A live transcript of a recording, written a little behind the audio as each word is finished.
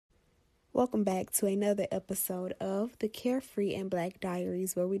Welcome back to another episode of the Carefree and Black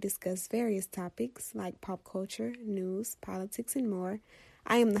Diaries, where we discuss various topics like pop culture, news, politics, and more.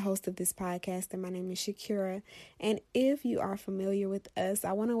 I am the host of this podcast, and my name is Shakira. And if you are familiar with us,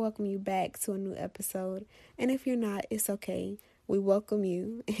 I want to welcome you back to a new episode. And if you're not, it's okay. We welcome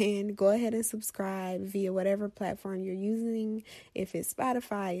you, and go ahead and subscribe via whatever platform you're using. If it's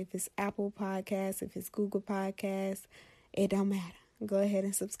Spotify, if it's Apple Podcasts, if it's Google Podcasts, it don't matter. Go ahead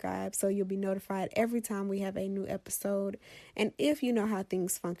and subscribe so you'll be notified every time we have a new episode. And if you know how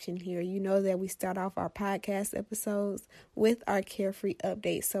things function here, you know that we start off our podcast episodes with our Carefree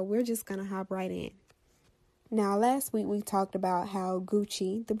update. So we're just going to hop right in. Now, last week we talked about how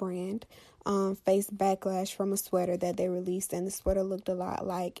Gucci, the brand, faced backlash from a sweater that they released, and the sweater looked a lot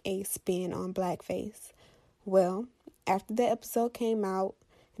like a spin on blackface. Well, after the episode came out,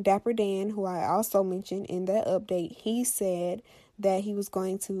 Dapper Dan, who I also mentioned in that update, he said that he was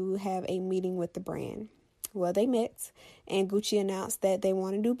going to have a meeting with the brand. Well, they met, and Gucci announced that they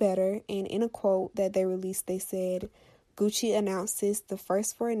want to do better, and in a quote that they released, they said, Gucci announces the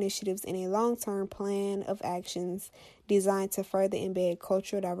first 4 initiatives in a long-term plan of actions designed to further embed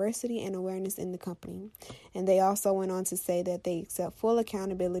cultural diversity and awareness in the company. And they also went on to say that they accept full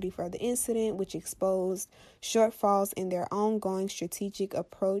accountability for the incident, which exposed shortfalls in their ongoing strategic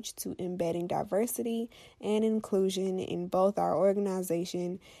approach to embedding diversity and inclusion in both our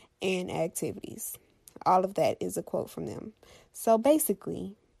organization and activities. All of that is a quote from them. So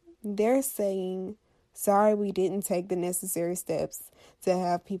basically, they're saying, sorry, we didn't take the necessary steps to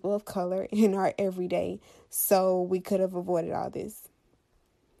have people of color in our everyday, so we could have avoided all this.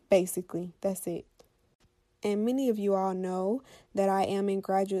 Basically, that's it. And many of you all know that I am in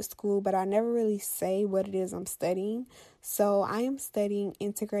graduate school, but I never really say what it is I'm studying. So I am studying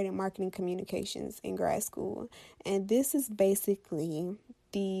integrated marketing communications in grad school. And this is basically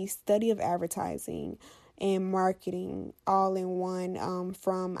the study of advertising and marketing all in one,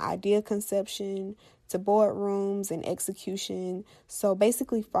 from idea conception to boardrooms and execution. So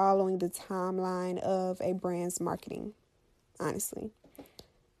basically following the timeline of a brand's marketing, honestly.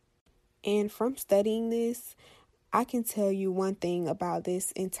 And from studying this, I can tell you one thing about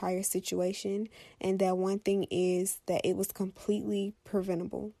this entire situation, and that one thing is that it was completely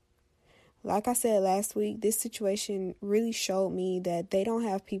preventable. Like I said last week, this situation really showed me that they don't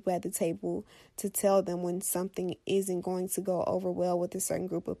have people at the table to tell them when something isn't going to go over well with a certain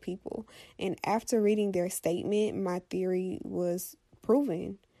group of people. And after reading their statement, my theory was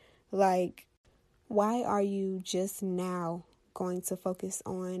proven. Like, why are you just now going to focus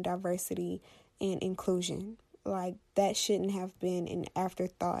on diversity and inclusion? Like, that shouldn't have been an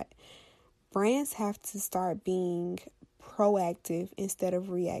afterthought. Brands have to start being proactive instead of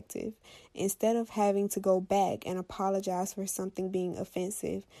reactive. Instead of having to go back and apologize for something being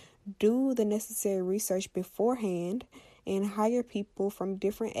offensive, do the necessary research beforehand and hire people from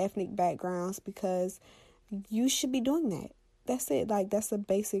different ethnic backgrounds, because you should be doing that. That's it. Like, that's a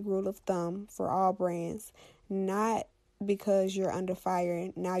basic rule of thumb for all brands. Not because you're under fire,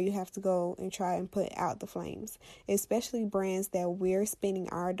 now you have to go and try and put out the flames. Especially brands that we're spending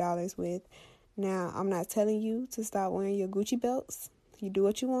our dollars with. Now, I'm not telling you to stop wearing your Gucci belts. You do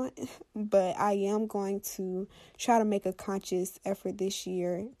what you want. But I am going to try to make a conscious effort this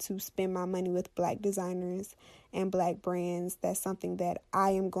year to spend my money with Black designers and Black brands. That's something that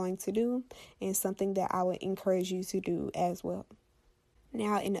I am going to do, and something that I would encourage you to do as well.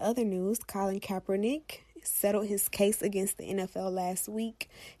 Now, in other news, Colin Kaepernick settled his case against the NFL last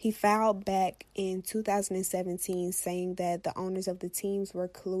week. He filed back in 2017 saying that the owners of the teams were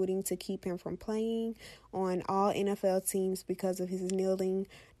colluding to keep him from playing on all NFL teams because of his kneeling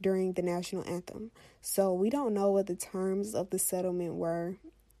during the national anthem. So we don't know what the terms of the settlement were,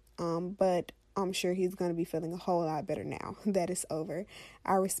 but I'm sure he's going to be feeling a whole lot better now that it's over.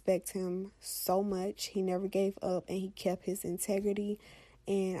 I respect him so much. He never gave up, and he kept his integrity,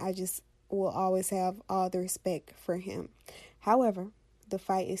 and I just will always have all the respect for him. However, the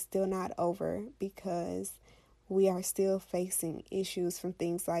fight is still not over, because we are still facing issues from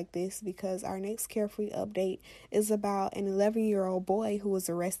things like this, because our next Carefree update is about an 11-year-old boy who was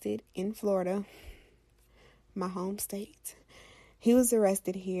arrested in Florida, my home state. He was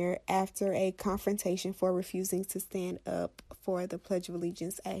arrested here after a confrontation for refusing to stand up for the Pledge of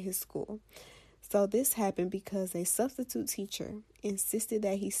Allegiance at his school. So this happened because a substitute teacher insisted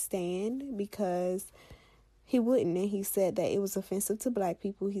that he stand because he wouldn't, and he said that it was offensive to Black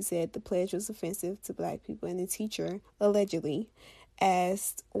people. He said the pledge was offensive to Black people, and the teacher allegedly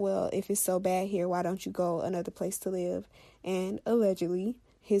asked, well, if it's so bad here, why don't you go another place to live? And allegedly,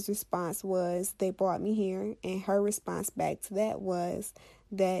 his response was, they brought me here, and her response back to that was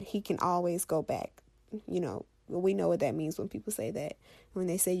that he can always go back. We know what that means when people say that. When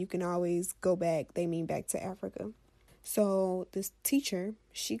they say you can always go back, they mean back to Africa. So this teacher,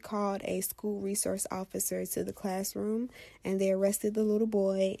 she called a school resource officer to the classroom, and they arrested the little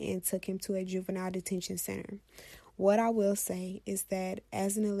boy and took him to a juvenile detention center. What I will say is that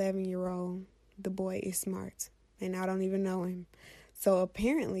as an 11-year-old, the boy is smart, and I don't even know him. So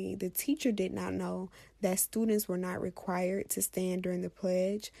apparently the teacher did not know that students were not required to stand during the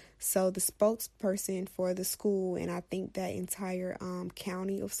pledge. So the spokesperson for the school, and I think that entire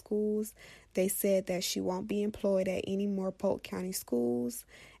county of schools, they said that she won't be employed at any more Polk County schools.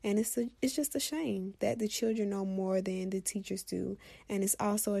 And it's just a shame that the children know more than the teachers do. And it's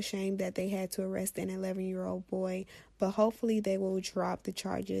also a shame that they had to arrest an 11-year-old boy. But hopefully they will drop the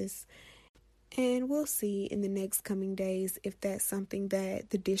charges. And we'll see in the next coming days if that's something that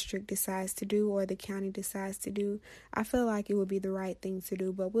the district decides to do or the county decides to do. I feel like it would be the right thing to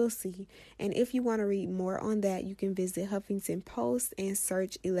do, but we'll see. And if you want to read more on that, you can visit Huffington Post and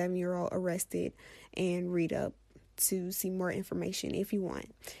search 11-year-old arrested and read up to see more information if you want.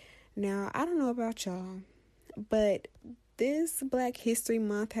 Now, I don't know about y'all, but this Black History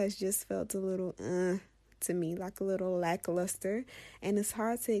Month has just felt a little to me, like a little lackluster, and it's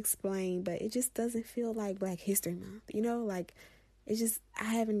hard to explain, but it just doesn't feel like Black History Month, like I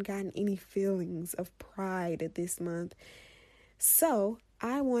haven't gotten any feelings of pride at this month. So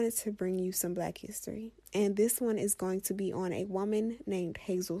I wanted to bring you some Black history, and this one is going to be on a woman named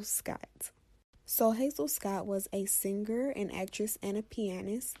Hazel Scott. So Hazel Scott was a singer, an actress, and a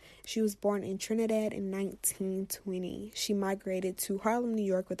pianist. She was born in Trinidad in 1920. She migrated to Harlem, New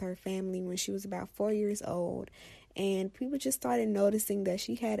York with her family when she was about 4 years old. And people just started noticing that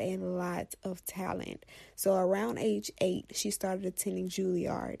she had a lot of talent. So around age 8, she started attending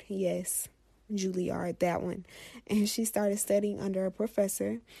Juilliard. Yes, Juilliard, that one. And she started studying under a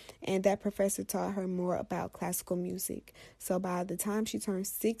professor, and that professor taught her more about classical music. So by the time she turned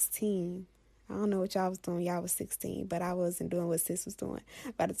 16, I don't know what y'all was doing. Y'all was 16, but I wasn't doing what sis was doing.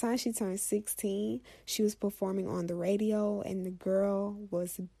 By the time she turned 16, she was performing on the radio, and the girl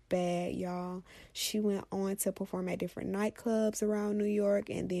was bad, y'all. She went on to perform at different nightclubs around New York,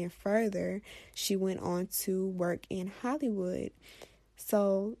 and then further, she went on to work in Hollywood.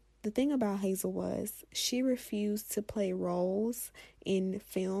 So the thing about Hazel was she refused to play roles in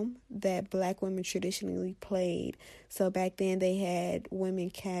film that Black women traditionally played. So back then they had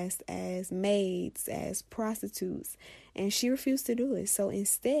women cast as maids, as prostitutes, and she refused to do it. So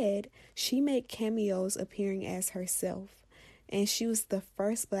instead, she made cameos appearing as herself. And she was the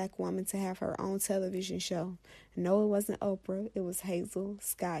first Black woman to have her own television show. No, it wasn't Oprah. It was Hazel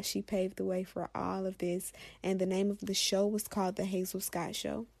Scott. She paved the way for all of this. And the name of the show was called The Hazel Scott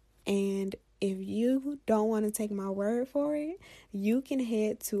Show. And if you don't want to take my word for it, you can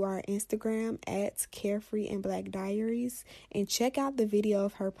head to our Instagram at Carefree and Black Diaries and check out the video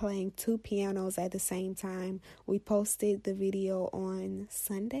of her playing 2 pianos at the same time. We posted the video on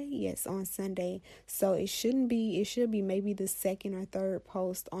Sunday. Yes, on Sunday. So it should be maybe the second or third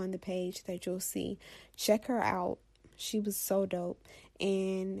post on the page that you'll see. Check her out. She was so dope,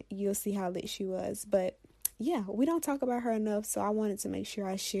 and you'll see how lit she was. But yeah, we don't talk about her enough, so I wanted to make sure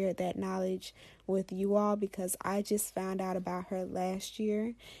I shared that knowledge with you all because I just found out about her last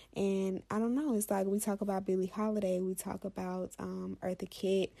year. And I don't know, it's like we talk about Billie Holiday, we talk about Eartha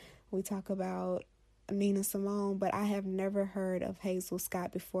Kitt, we talk about Nina Simone, but I have never heard of Hazel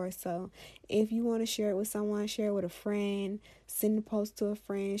Scott before. So if you want to share it with someone, share it with a friend, send the post to a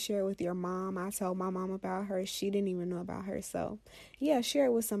friend, share it with your mom. I told my mom about her. She didn't even know about her. So yeah, share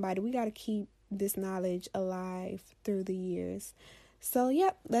it with somebody. We got to keep this knowledge alive through the years. So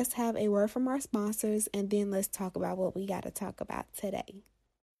yep, let's have a word from our sponsors, and then let's talk about what we got to talk about today.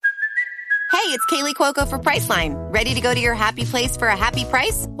 Hey, it's Kaylee Cuoco for Priceline. Ready to go to your happy place for a happy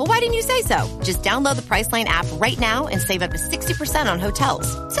price? Well, why didn't you say so? Just download the Priceline app right now and save up to 60% on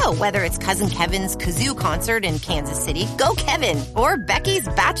hotels. So whether it's Cousin Kevin's Kazoo Concert in Kansas City, go Kevin, or Becky's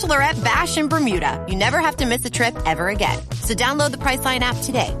Bachelorette Bash in Bermuda, you never have to miss a trip ever again. So download the Priceline app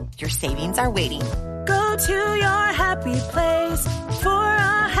today. Your savings are waiting. Go to your happy place for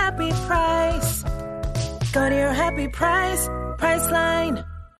a happy price. Go to your happy price, Priceline.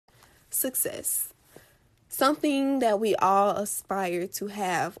 Success. Something that we all aspire to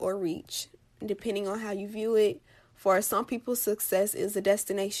have or reach, depending on how you view it. For some people, success is a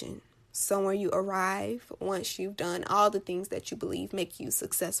destination, somewhere you arrive once you've done all the things that you believe make you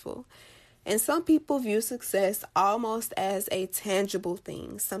successful. And some people view success almost as a tangible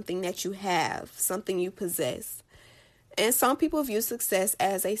thing, something that you have, something you possess. And some people view success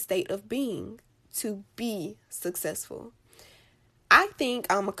as a state of being, to be successful. I think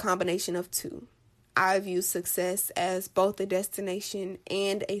I'm a combination of two. I view success as both a destination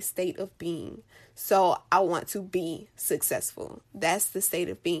and a state of being. So I want to be successful. That's the state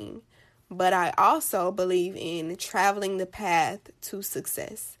of being. But I also believe in traveling the path to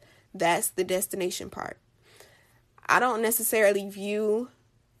success. That's the destination part. I don't necessarily view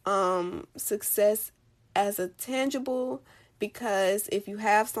success as a tangible, because if you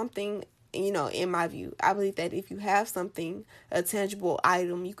have something, in my view, I believe that if you have something, a tangible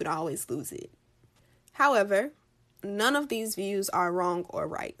item, you could always lose it. However, none of these views are wrong or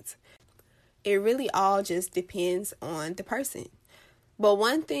right. It really all just depends on the person. But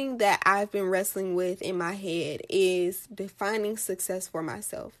one thing that I've been wrestling with in my head is defining success for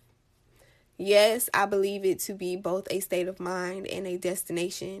myself. Yes, I believe it to be both a state of mind and a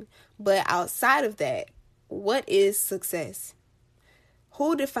destination. But outside of that, what is success?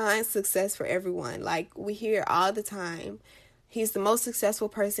 Who defines success for everyone? Like, we hear all the time, he's the most successful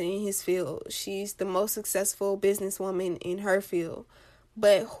person in his field. She's the most successful businesswoman in her field.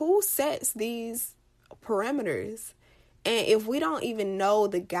 But who sets these parameters? And if we don't even know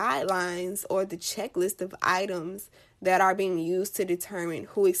the guidelines or the checklist of items that are being used to determine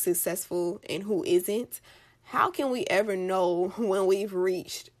who is successful and who isn't, how can we ever know when we've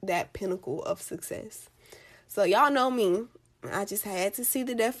reached that pinnacle of success? So y'all know me. I just had to see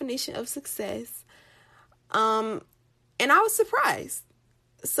the definition of success. And I was surprised.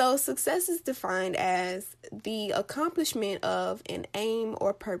 So success is defined as the accomplishment of an aim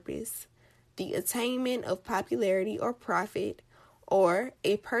or purpose, the attainment of popularity or profit, or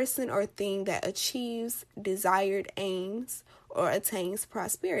a person or thing that achieves desired aims or attains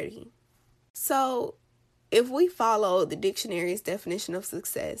prosperity. So if we follow the dictionary's definition of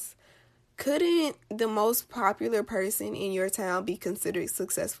success, couldn't the most popular person in your town be considered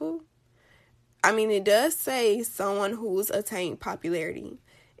successful? I mean, it does say someone who's attained popularity.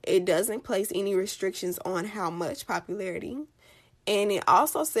 It doesn't place any restrictions on how much popularity. And it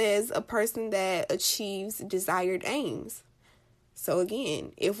also says a person that achieves desired aims. So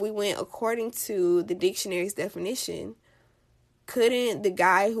again, if we went according to the dictionary's definition, couldn't the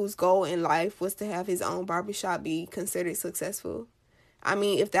guy whose goal in life was to have his own barbershop be considered successful? I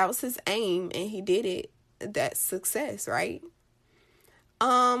mean, if that was his aim and he did it, that's success, right?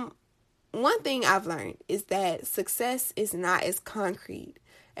 One thing I've learned is that success is not as concrete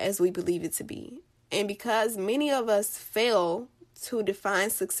as we believe it to be. And because many of us fail to define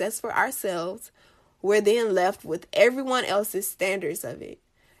success for ourselves, we're then left with everyone else's standards of it.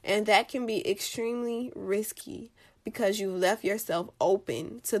 And that can be extremely risky because you've left yourself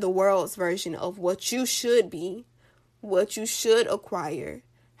open to the world's version of what you should be, what you should acquire,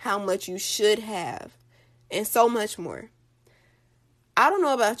 how much you should have, and so much more. I don't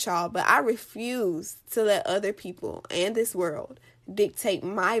know about y'all, but I refuse to let other people and this world dictate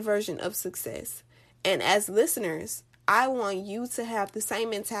my version of success. And as listeners, I want you to have the same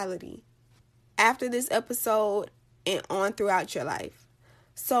mentality after this episode and on throughout your life.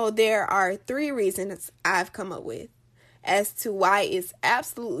 So there are 3 reasons I've come up with as to why it's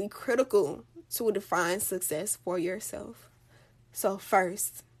absolutely critical to define success for yourself. So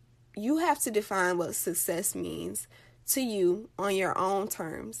first, you have to define what success means to you on your own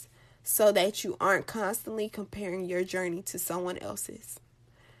terms so that you aren't constantly comparing your journey to someone else's.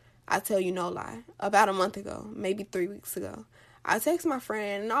 I tell you no lie. About a month ago, maybe 3 weeks ago, I texted my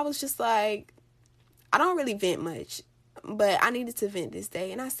friend and I was just like, I don't really vent much, but I needed to vent this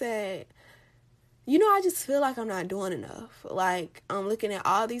day. And I said, I just feel like I'm not doing enough. Like, I'm looking at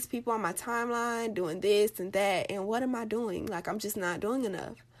all these people on my timeline doing this and that, and what am I doing? Like, I'm just not doing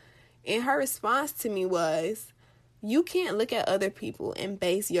enough. And her response to me was, you can't look at other people and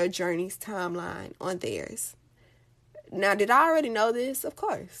base your journey's timeline on theirs. Now, did I already know this? Of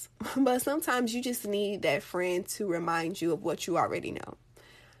course. But sometimes you just need that friend to remind you of what you already know.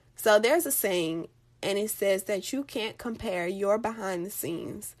 So there's a saying, and it says that you can't compare your behind the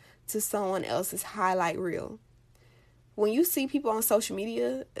scenes to someone else's highlight reel. When you see people on social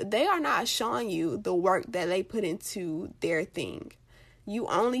media, they are not showing you the work that they put into their thing. You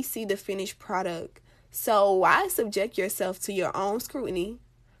only see the finished product. So why subject yourself to your own scrutiny,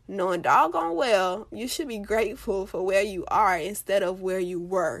 knowing doggone well you should be grateful for where you are instead of where you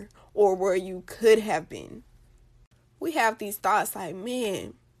were or where you could have been? We have these thoughts like,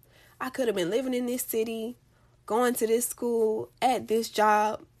 man, I could have been living in this city, going to this school, at this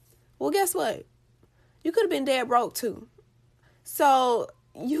job. Well, guess what? You could have been dead broke too. So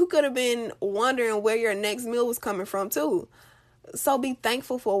you could have been wondering where your next meal was coming from too. So be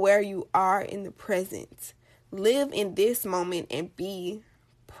thankful for where you are in the present. Live in this moment and be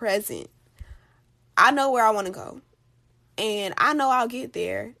present. I know where I want to go. And I know I'll get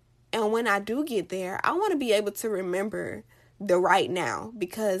there. And when I do get there, I want to be able to remember the right now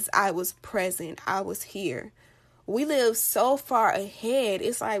because I was present. I was here. We live so far ahead.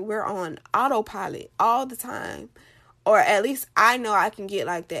 It's like we're on autopilot all the time. Or at least I know I can get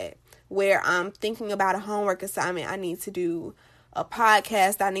like that, where I'm thinking about a homework assignment I need to do, a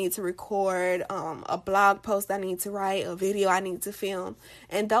podcast I need to record, a blog post I need to write, a video I need to film.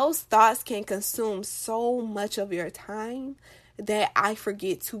 And those thoughts can consume so much of your time that I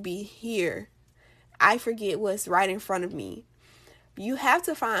forget to be here. I forget what's right in front of me. You have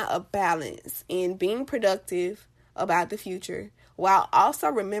to find a balance in being productive about the future while also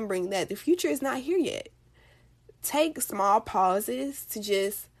remembering that the future is not here yet. Take small pauses to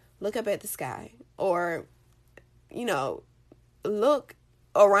just look up at the sky or, look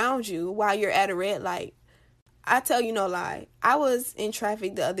around you while you're at a red light. I tell you no lie. I was in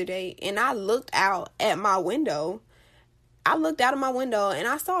traffic the other day and I looked out at my window. I looked out of my window and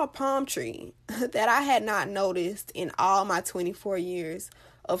I saw a palm tree that I had not noticed in all my 24 years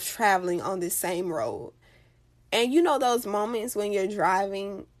of traveling on this same road. And those moments when you're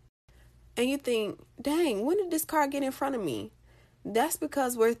driving and you think, dang, when did this car get in front of me? That's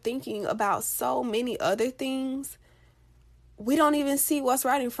because we're thinking about so many other things. We don't even see what's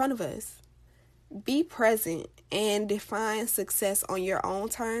right in front of us. Be present and define success on your own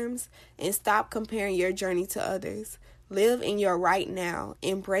terms and stop comparing your journey to others. Live in your right now.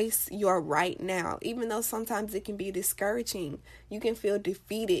 Embrace your right now. Even though sometimes it can be discouraging, you can feel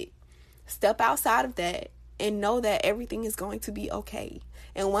defeated. Step outside of that and know that everything is going to be okay.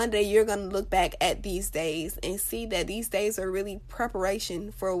 And one day you're going to look back at these days and see that these days are really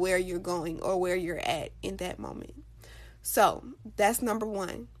preparation for where you're going or where you're at in that moment. So that's number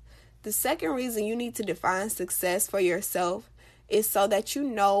one. The second reason you need to define success for yourself is so that you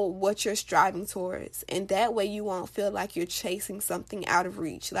know what you're striving towards. And that way you won't feel like you're chasing something out of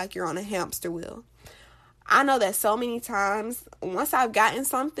reach, like you're on a hamster wheel. I know that so many times, once I've gotten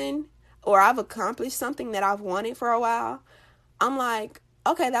something or I've accomplished something that I've wanted for a while, I'm like,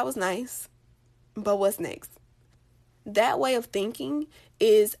 okay, that was nice, but what's next? That way of thinking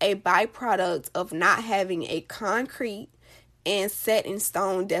is a byproduct of not having a concrete and set in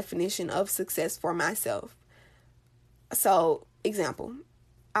stone definition of success for myself. So, example,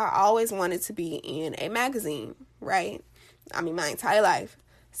 I always wanted to be in a magazine, right? My entire life.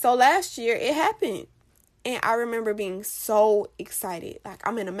 So last year it happened. And I remember being so excited. Like,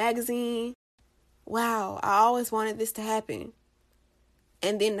 I'm in a magazine. Wow, I always wanted this to happen.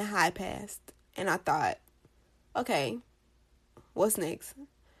 And then the high passed. And I thought, okay, what's next?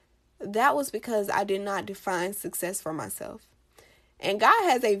 That was because I did not define success for myself. And God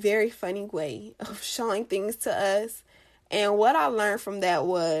has a very funny way of showing things to us. And what I learned from that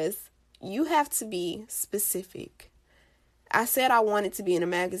was you have to be specific. I said I wanted to be in a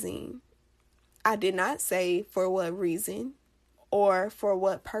magazine. I did not say for what reason or for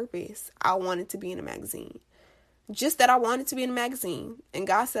what purpose I wanted to be in a magazine. Just that I wanted to be in a magazine. And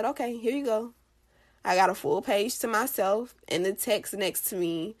God said, okay, here you go. I got a full page to myself, and the text next to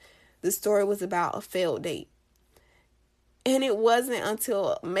me, the story was about a failed date. And it wasn't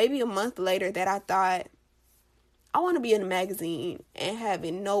until maybe a month later that I thought, I want to be in a magazine and have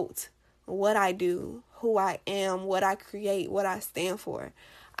it note what I do, who I am, what I create, what I stand for.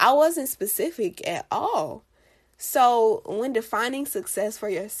 I wasn't specific at all. So when defining success for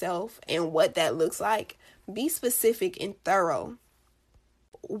yourself and what that looks like, be specific and thorough.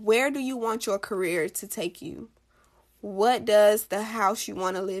 Where do you want your career to take you? What does the house you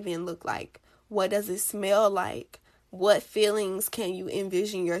want to live in look like? What does it smell like? What feelings can you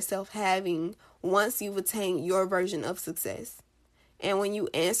envision yourself having once you've attained your version of success? And when you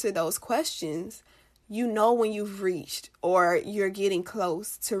answer those questions, you know when you've reached or you're getting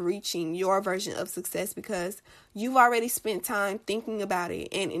close to reaching your version of success because you've already spent time thinking about it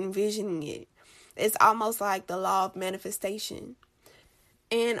and envisioning it. It's almost like the law of manifestation.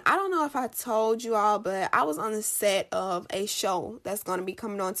 And I don't know if I told you all, but I was on the set of a show that's going to be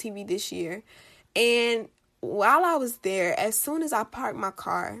coming on TV this year. And while I was there, as soon as I parked my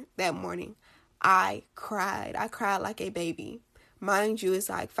car that morning, I cried. I cried like a baby. Mind you, it's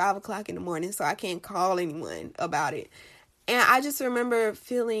like 5 o'clock in the morning, so I can't call anyone about it. And I just remember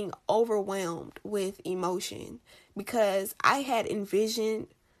feeling overwhelmed with emotion because I had envisioned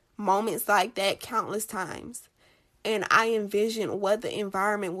moments like that countless times. And I envisioned what the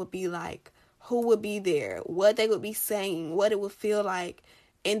environment would be like, who would be there, what they would be saying, what it would feel like.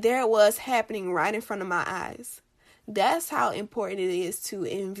 And there it was happening right in front of my eyes. That's how important it is to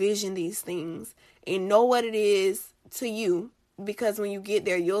envision these things and know what it is to you. Because when you get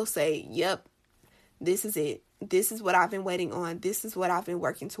there, you'll say, yep, this is it. This is what I've been waiting on. This is what I've been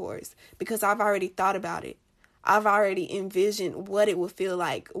working towards, because I've already thought about it. I've already envisioned what it would feel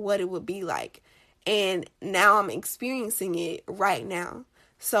like, what it would be like. And now I'm experiencing it right now.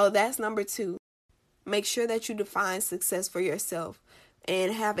 So that's number 2. Make sure that you define success for yourself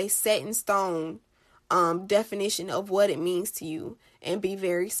and have a set in stone definition of what it means to you, and be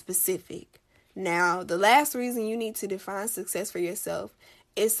very specific. Now, the last reason you need to define success for yourself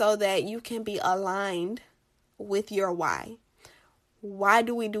is so that you can be aligned with your why. Why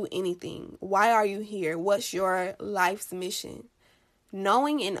do we do anything? Why are you here? What's your life's mission?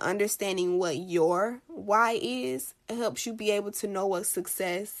 Knowing and understanding what your why is helps you be able to know what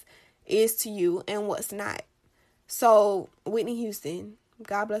success is to you and what's not. So, Whitney Houston,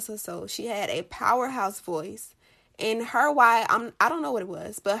 God bless her soul, she had a powerhouse voice. And her why, I don't know what it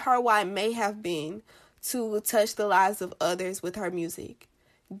was, but her why may have been to touch the lives of others with her music.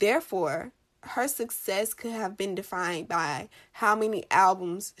 Therefore, her success could have been defined by how many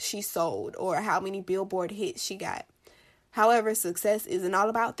albums she sold or how many Billboard hits she got. However, success isn't all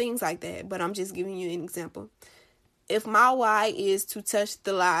about things like that, but I'm just giving you an example. If my why is to touch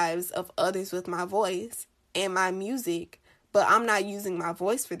the lives of others with my voice and my music, but I'm not using my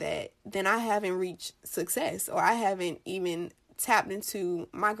voice for that, then I haven't reached success, or I haven't even tapped into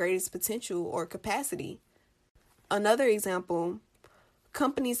my greatest potential or capacity. Another example,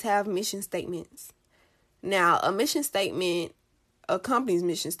 companies have mission statements. Now, a company's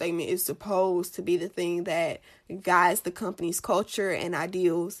mission statement is supposed to be the thing that guides the company's culture and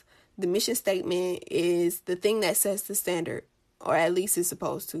ideals. The mission statement is the thing that sets the standard, or at least it's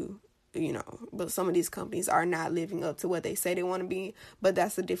supposed to. But some of these companies are not living up to what they say they want to be, but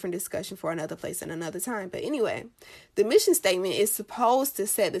that's a different discussion for another place and another time. But anyway, the mission statement is supposed to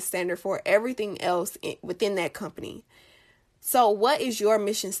set the standard for everything else within that company. So what is your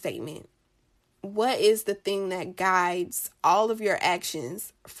mission statement? What is the thing that guides all of your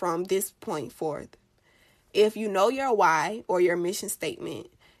actions from this point forth? If you know your why or your mission statement,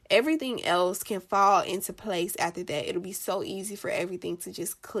 everything else can fall into place after that. It'll be so easy for everything to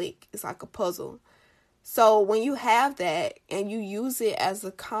just click. It's like a puzzle. So when you have that and you use it as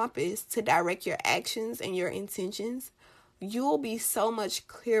a compass to direct your actions and your intentions, you'll be so much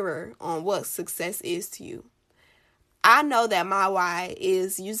clearer on what success is to you. I know that my why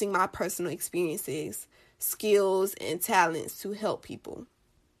is using my personal experiences, skills, and talents to help people.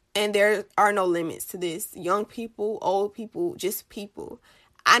 And there are no limits to this. Young people, old people, just people.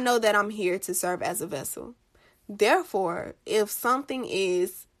 I know that I'm here to serve as a vessel. Therefore, if something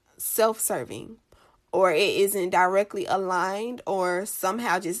is self-serving, or it isn't directly aligned, or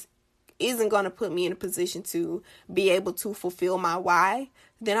somehow just isn't going to put me in a position to be able to fulfill my why,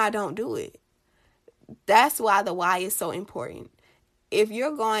 then I don't do it. That's why the why is so important. If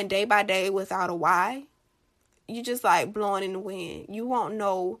you're going day by day without a why, you're just like blowing in the wind. You won't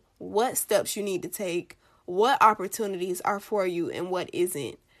know what steps you need to take, what opportunities are for you and what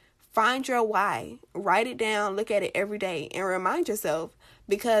isn't. Find your why, write it down, look at it every day, and remind yourself,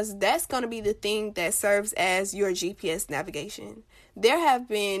 because that's going to be the thing that serves as your GPS navigation. There have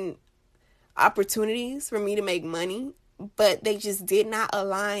been opportunities for me to make money, but they just did not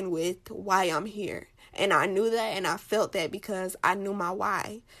align with why I'm here. And I knew that, and I felt that because I knew my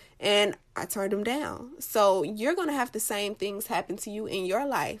why, and I turned them down. So you're going to have the same things happen to you in your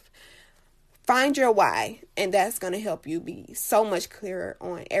life. Find your why, and that's going to help you be so much clearer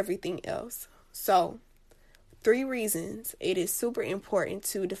on everything else. So 3 reasons it is super important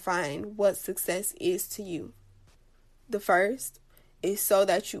to define what success is to you. The first is so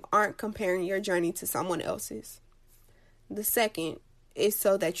that you aren't comparing your journey to someone else's. The second is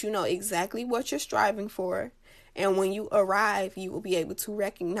so that you know exactly what you're striving for, and when you arrive, you will be able to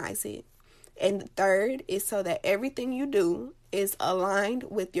recognize it. And the third is so that everything you do is aligned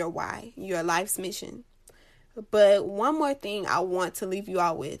with your why, your life's mission. But one more thing I want to leave you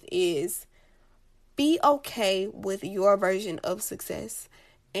all with is be okay with your version of success,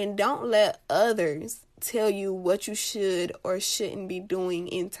 and don't let others tell you what you should or shouldn't be doing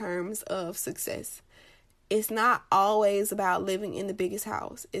in terms of success. It's not always about living in the biggest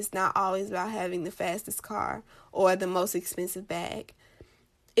house. It's not always about having the fastest car or the most expensive bag.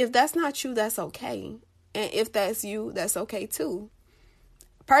 If that's not you, that's okay. And if that's you, that's okay too.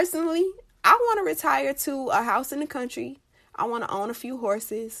 Personally, I want to retire to a house in the country. I want to own a few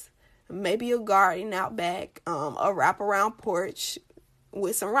horses, maybe a garden out back, a wraparound porch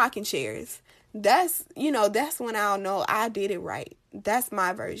with some rocking chairs. That's when I'll know I did it right. That's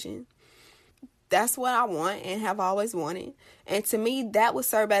my version. That's what I want and have always wanted. And to me, that would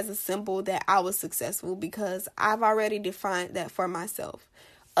serve as a symbol that I was successful, because I've already defined that for myself.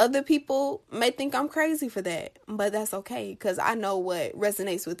 Other people may think I'm crazy for that, but that's okay, because I know what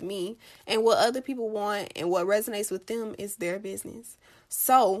resonates with me, and what other people want and what resonates with them is their business.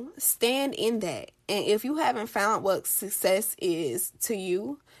 So stand in that. And if you haven't found what success is to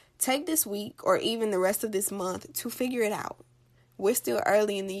you, take this week or even the rest of this month to figure it out. We're still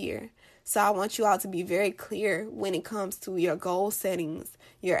early in the year. So I want you all to be very clear when it comes to your goal settings,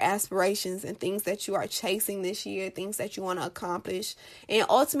 your aspirations, and things that you are chasing this year, things that you want to accomplish, and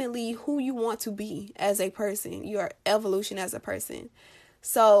ultimately who you want to be as a person, your evolution as a person.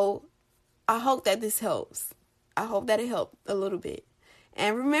 So I hope that this helps. I hope that it helped a little bit.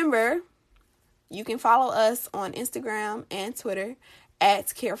 And remember, you can follow us on Instagram and Twitter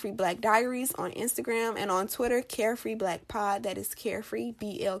at Carefree Black Diaries on Instagram, and on Twitter, Carefree Black Pod. That is Carefree,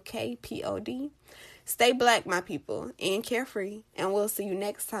 BLKPOD. Stay black, my people, and carefree. And we'll see you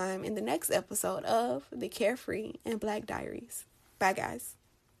next time in the next episode of the Carefree and Black Diaries. Bye, guys.